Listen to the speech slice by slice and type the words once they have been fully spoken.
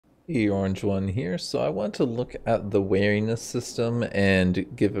The orange one here. So I want to look at the weariness system and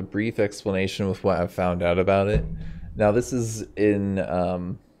give a brief explanation with what I've found out about it. Now this is in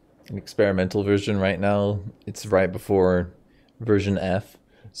an experimental version right now. It's right before version F.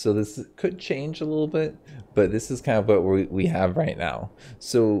 So this could change a little bit, but this is kind of what we have right now.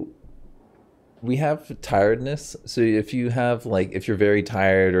 So we have tiredness. So if you have if you're very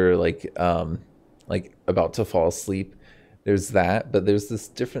tired or like about to fall asleep, there's that, but there's this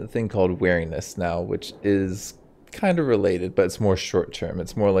different thing called weariness now, which is kind of related, but it's more short term.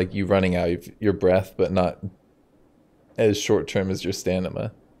 It's more like you running out of your breath, but not as short term as your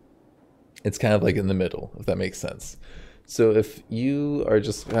stamina. It's kind of like in the middle, if that makes sense. So if you are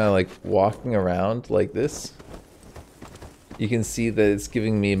just kind of like walking around like this, you can see that it's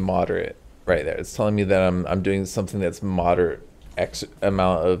giving me moderate right there. It's telling me that I'm doing something that's moderate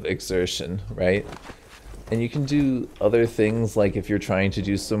amount of exertion, right? And you can do other things, like if you're trying to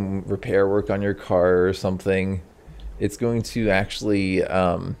do some repair work on your car or something, it's going to actually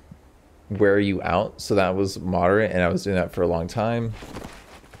wear you out. So that was moderate, and I was doing that for a long time.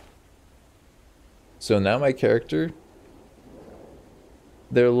 So now my character,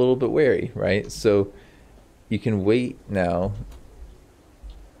 they're a little bit wary, right? So you can wait now,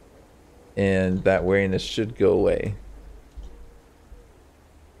 and that wariness should go away.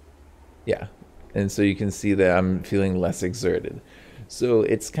 Yeah. And so you can see that I'm feeling less exerted. So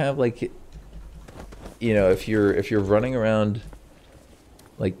it's kind of like, you know, if you're running around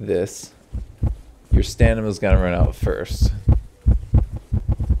like this, your stamina's gonna run out first.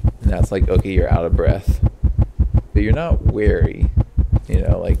 And that's like, okay, you're out of breath. But you're not wary. You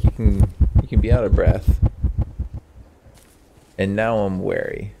know, like you can be out of breath. And now I'm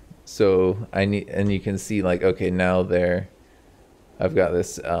wary. So and you can see like, okay, now I've got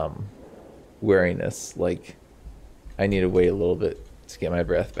this weariness, like I need to wait a little bit to get my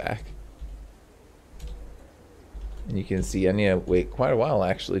breath back. And you can see I need to wait quite a while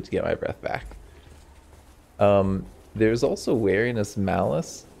actually to get my breath back. There's also weariness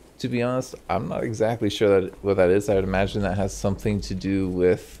malice. To be honest, I'm not exactly sure what that is. I would imagine that has something to do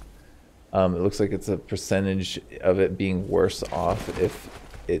with it looks like it's a percentage of it being worse off if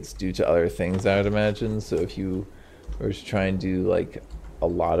it's due to other things, I would imagine. So if you were to try and do like a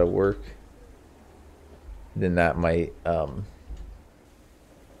lot of work, then that might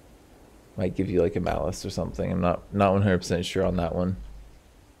give you like a malice or something. I'm not 100% sure on that one.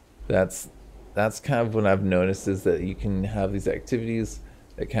 That's kind of what I've noticed, is that you can have these activities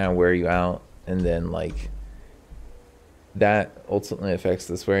that kind of wear you out, and then like that ultimately affects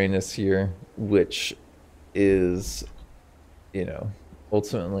this weariness here, which is, you know,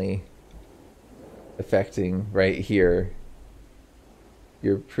 ultimately affecting right here.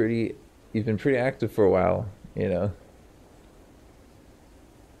 You've been pretty active for a while, you know.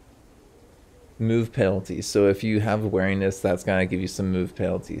 Move penalty. So if you have awareness, that's gonna give you some move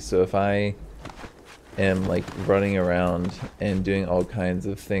penalty. So if I am like running around and doing all kinds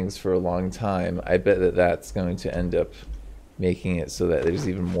of things for a long time, I bet that that's going to end up making it so that there's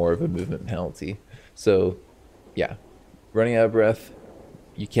even more of a movement penalty. So yeah, running out of breath,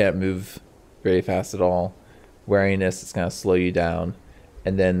 you can't move very fast at all. Weariness, it's gonna slow you down.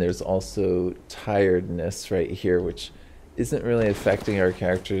 And then there's also tiredness right here, which isn't really affecting our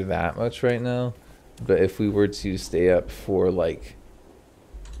character that much right now. But if we were to stay up for like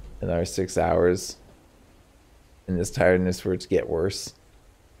another 6 hours and this tiredness were to get worse,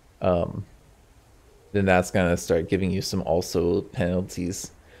 then that's gonna start giving you some also penalties.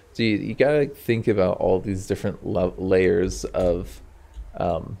 So you gotta think about all these different layers of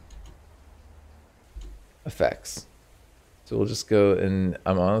effects. So we'll just go, and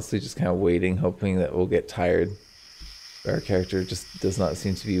I'm honestly just kind of waiting, hoping that we'll get tired. Our character just does not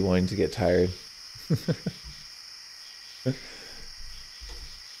seem to be wanting to get tired.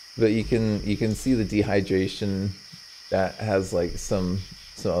 But you can see the dehydration that has like some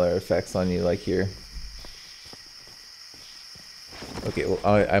other effects on you, like here. Okay, well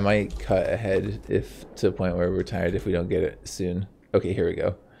I might cut ahead to a point where we're tired if we don't get it soon. Okay, here we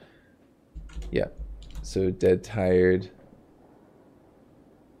go. Yeah, so dead tired.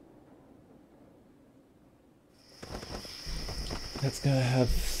 That's gonna have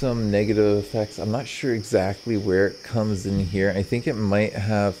some negative effects. I'm not sure exactly where it comes in here. I think it might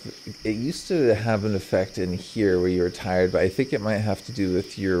have, it used to have an effect in here where you were tired, but I think it might have to do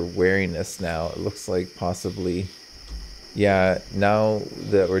with your wariness now. It looks like possibly, yeah, now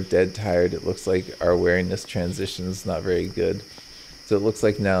that we're dead tired, it looks like our wariness transition is not very good. So it looks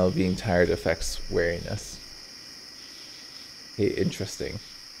like now being tired affects wariness. Okay, interesting.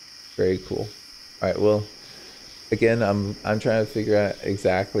 Very cool. Alright, well, again, I'm trying to figure out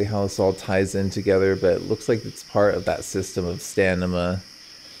exactly how this all ties in together, but it looks like it's part of that system of stamina,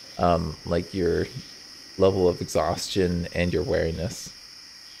 like your level of exhaustion and your wariness.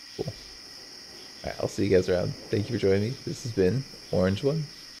 Cool. All right, I'll see you guys around. Thank you for joining me. This has been Orange One.